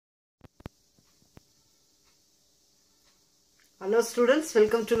Hello students,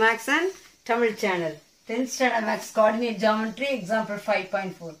 welcome to Max and Tamil channel. 10th Standard Max Coordinate Geometry Example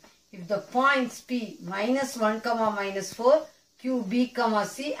 5.4. If the points P minus 1, minus 4, Q, B,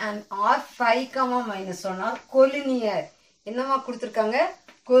 C and R 5, minus 1 are collinear. என்னமா கொடுத்திருக்காங்க?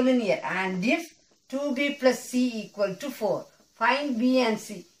 Collinear. And if 2B plus C equal to 4, find B and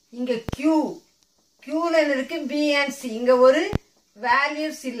C. இங்க Q ல இருக்கு B and C. இங்க ஒரு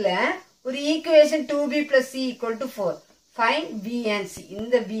values இல்ல. ஒரு equation 2B plus C equal to 4. Find B and C.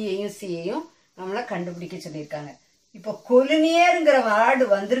 இந்த B ஐயும் C ஐயும் நம்மள கண்டுபிடிக்க சொல்லிருக்காங்க. இப்போ collinearங்கற word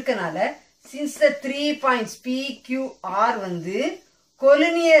வந்திருக்கனால since the 3 points P, Q, R வந்து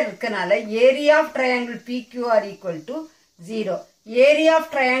collinear இருக்கனால area of triangle PQR equal to 0. Area of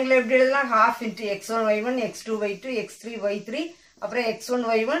triangle எப்படி எழுதலாம்? Half into x1, y1, x2, y2, x3, y3 அப்புறம் x1,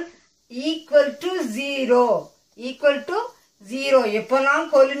 y1 equal to 0. Equal to 0. எப்போலாம்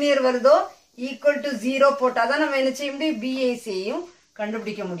collinear வருதோ equal to 0 போட்டாதான் நம்ம என்ன செய்ய முடியும்? BAC ஐயும்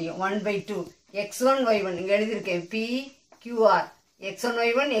கண்டுபிடிக்க முடியும். 1 by 2 x1 y1 இங்க எழுதியிருக்கேன் P QR x1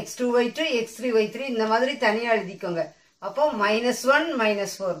 y1 x2 y2 x3 y3 இந்த மாதிரி தனியா எழுதிக்கோங்க. அப்போ -1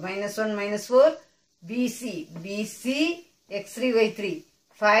 -4 -1 -4 BC x3 y3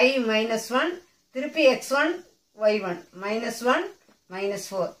 5 -1 திருப்பி x1 y1 -1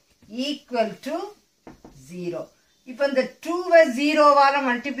 -4 equal to 0. இப்போ இந்த 2 0 வால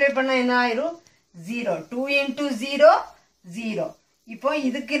மல்டிப்ளை பண்ணா என்ன ஆயிரும்? 0. 2 into 0 0. இப்போ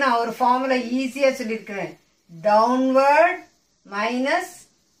இதுக்கு நான் ஒரு ஃபார்முலா ஈஸியா சொல்லிருக்கேன். downward minus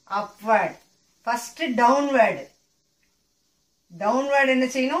upward. first downward என்ன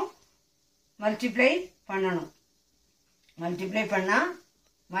செய்யணும்? மல்டிப்ளை பண்ணணும். மல்டிப்ளை பண்ணா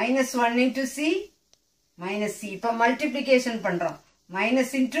 -1 into C minus C. இப்போ மல்டிப்ளிகேஷன் பண்றோம்.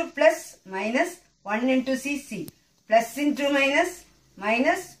 minus into plus minus 1 into C C. Plus into minus,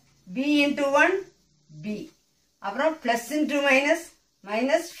 minus B into 1, B. அப்புறம் plus into minus,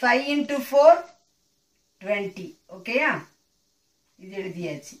 minus 5 into 4, 20. ஓகேயா? இது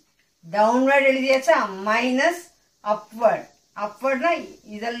எழுதியாச்சு. Downward எழுதியாச்சா? Minus upward. Upwardனா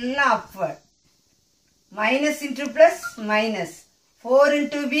இதெல்லாம் upward. Minus into plus, minus. 4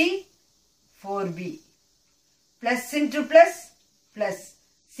 into B, 4B. Plus into plus, plus.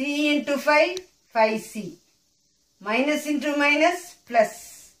 C into 5, 5C. Minus into minus plus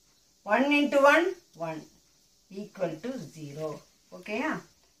 1 into 1 1 equal to 0. Okay ya?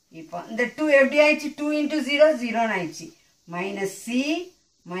 இப்போ இந்த 2 எப்படி ஆயிடுச்சு? 2 into 0 0 ஆயிடுச்சு. minus C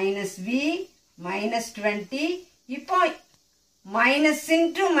minus V minus 20. இப்போ minus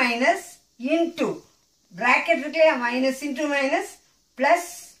into minus into bracket இருக்குல்லையா? minus into minus plus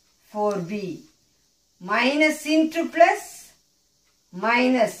 4B minus into plus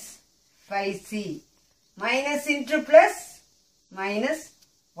minus 5C minus into plus minus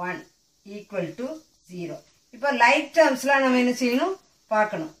 1 equal to 0. இப்போ like termsலாம் நம்ம என்ன செய்யணும்?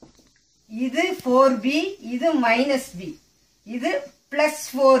 பார்க்கணும். இது 4B, இது minus B, இது plus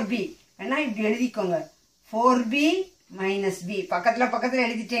 4B. என்ன இப்படி எழுதிக்கோங்க. 4B minus B. பக்கத்துல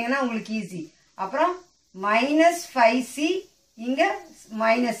எழுதிட்டீங்கன்னா உங்களுக்கு ஈஸி. அப்புறம் minus 5C, இங்க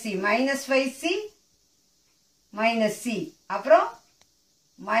minus C, minus 5C minus C. அப்புறம்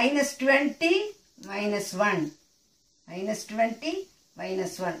minus 20 minus 1 minus 20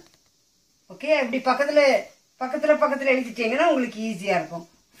 minus 1. Okay, இப்படி பக்கத்துல எழுதிட்டீங்கன்னா உங்களுக்கு ஈஸியா இருக்கும்.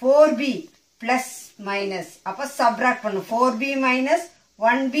 4B plus minus அப்ப சப்ட்ராக்ட் பண்ணும். 4B minus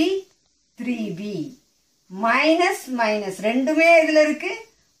 1B 3B minus minus ரெண்டுமே இதுல இருக்கு,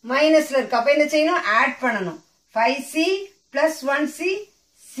 மைனஸ்ல இருக்கு. அப்ப என்ன செய்யணும்? ஆட் பண்ணணும். 5C plus 1C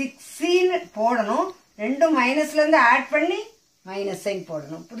 6C போடணும். ரெண்டும் மைனஸ்ல இருந்து ஆட் பண்ணி மைனஸ் சைன்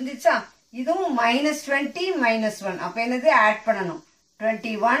போடணும். புரிஞ்சுச்சா? இதுவும் -20 -1. அப்ப என்னது? ஆட் பண்ணணும்.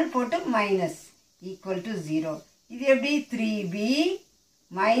 21 போட்டு மைனஸ் ஈக்குவல் டு 0. இது எப்படி? 3B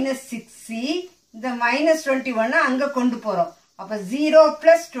minus 6C. இந்த -21 அங்க கொண்டு போறோம். அப்ப 0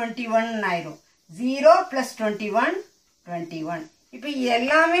 plus 21 ஆயிரும். 0 plus 21 21. இப்ப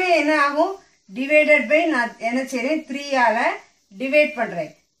எல்லாமே என்ன ஆகும்? டிவைடட் பை நான் என்ன செய்றேன்? 3 ஆல டிவைட்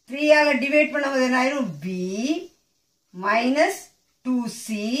பண்றேன். 3 ஆல டிவைட் பண்ணும்போது என்ன ஆயிரும்? B minus 2C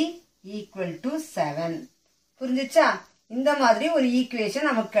equal to 7. புரிஞ்சுச்சா? இந்த மாதிரி ஒரு ஈக்குவேஷன்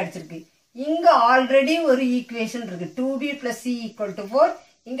நமக்கு கிடைச்சிருக்கு. இங்க ஆல்ரெடி ஒரு ஈக்குவேஷன் இருக்கு. 2B plus C equal to 4.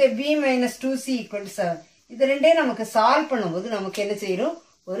 இங்க B minus 2C equal to 7. இது ரெண்டே நமக்கு சால்வ் பண்ணும்போது நமக்கு என்ன செய்யும்?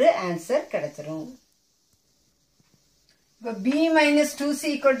 ஒரு ஆன்சர் கிடைச்சிரும். இப்ப B minus 2C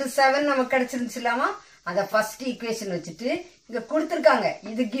equal to 7 நமக்கு கிடைச்சிருந்துச்சுலாமா? அத ஃபர்ஸ்ட் ஈக்குவேஷன் வச்சுட்டு இங்க கொடுத்திருக்காங்க.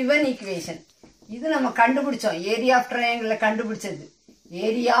 இது given ஈக்குவேஷன். இது நம்ம கண்டுபிடிச்சோம். ஏரியா ஆஃப் ட்ரையாங்கிள் கண்டுபிடிச்சது.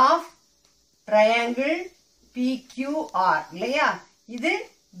 ஏரியா ஆஃப் ட்ரையாங்கிள் PQR இல்லையா? இது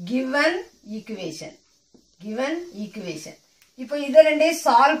given equation. இப்போ இத ரெண்டையும்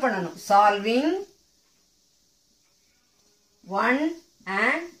சால்வ் பண்ணனும். Solving 1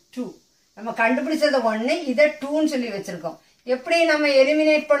 and 2. நம்ம கண்டுபிடிச்சது 1, இத 2 ன்னு சொல்லி வச்சிருக்கோம். எப்படி நம்ம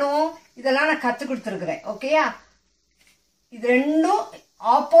எலிமினேட் பண்ணுவோம்? இதெல்லாம் நான் கத்து கொடுத்திருக்கிறேன். ஓகேயா? இது ரெண்டும்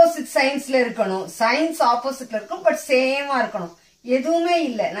ஆப்போசிட் சைன்ஸ்ல இருக்கணும். சைன்ஸ் ஆப்போசிட்ல இருக்கும், பட் சேமா இருக்கணும். எதுவுமே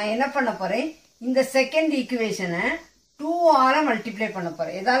இல்ல. நான் என்ன பண்ண போறேன்? இந்த செகண்ட் ஈக்குவேஷனை 2 ஆல மல்டிப்ளை பண்ண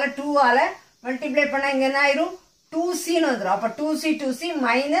போறேன். எதால 2 ஆல மல்டிப்ளை பண்ணா இங்க என்ன ஆயிரும்? 2c ன்னு வந்துரும். அப்ப 2c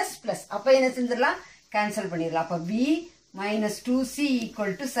மைனஸ் பிளஸ். அப்ப என்ன செஞ்சிடலாம்? கேன்சல் பண்ணிடலாம். அப்ப b minus 2c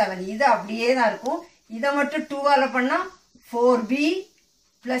equal to 7. இது அப்படியே தான் இருக்கும். இதை மட்டும் 2 ஆல பண்ணா 4b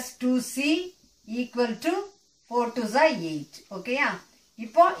plus 2c equal to 4 2s are 8. ஓகேயா?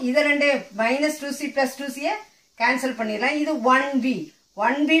 இப்போ இத ரெண்டே minus 2c plus 2c cancel பண்ணிடலாம். இது 1b.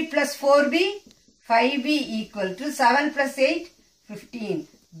 1b plus 4b 5b equal to 7 plus 8 15.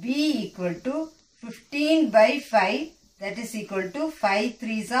 b equal to 15 by 5, that is equal to 5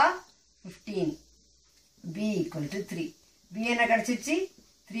 3s are 15. b equal to 3. b என்ன கிடைச்சிச்சு?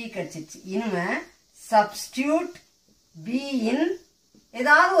 3 கிடைச்சிச்சு. இனிமே substitute b in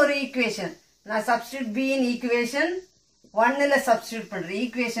ஏதாவது ஒரு ஈக்குவேஷன். நான் substitute b in equation 1 ல substitute பண்றேன்.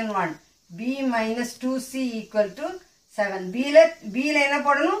 equation 1 b minus 2c equal to 7. b ல என்ன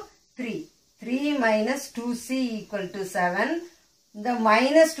போடணும்? 3. 3 minus 2c equal to 7. இந்த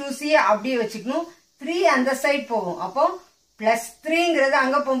minus 2c அப்படியே வச்சுக்கணும். 3 அந்த சைடு போகும். அப்போ plus 3ங்கிறது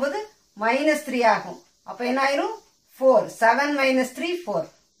அங்க போகும்போது minus 3 ஆகும். அப்ப என்ன ஆயிரும்? 4. 7 minus 3 4.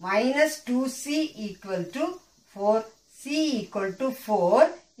 minus 2c equal to 4. c equal to 4.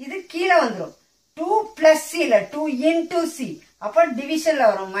 இது கீழே வந்துரும். 2 plus c இல்ல 2 into c. அப்ப டிவிஷன்ல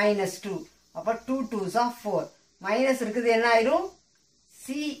வரும் minus 2. அப்ப 2 2s are 4. மைனஸ் இருக்குது என்ன ஆயிரும்? c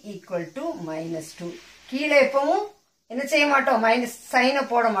equal to minus 2. கீழே எப்பவும் என்ன செய்ய மாட்டோம்? மைனஸ் சைனை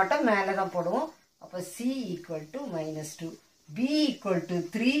போட மாட்டோம், மேல தான் போடுவோம். அப்ப c equal to minus 2. b equal to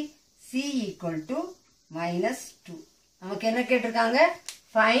 3. c equal to minus 2. நமக்கு என்ன கேட்டிருக்காங்க?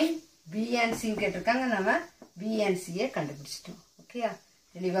 find b and c கேட்டிருக்காங்க. நம்ம b and c கண்டுபிடிச்சிட்டோம். ஓகேயா?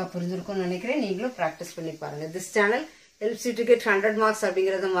 தெளிவா புரிஞ்சிருக்கும்னு நினைக்கிறேன். நீங்களும் பிராக்டிஸ் பண்ணி பாருங்க. This channel helps you to get 100 marks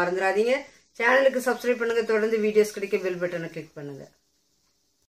அப்படிங்கறத மறந்துடாதீங்க. சேனலுக்கு சப்ஸ்கிரைப் பண்ணுங்க. தொடர்ந்து வீடியோஸ் கிடைக்க பெல் பட்டனை கிளிக் பண்ணுங்க.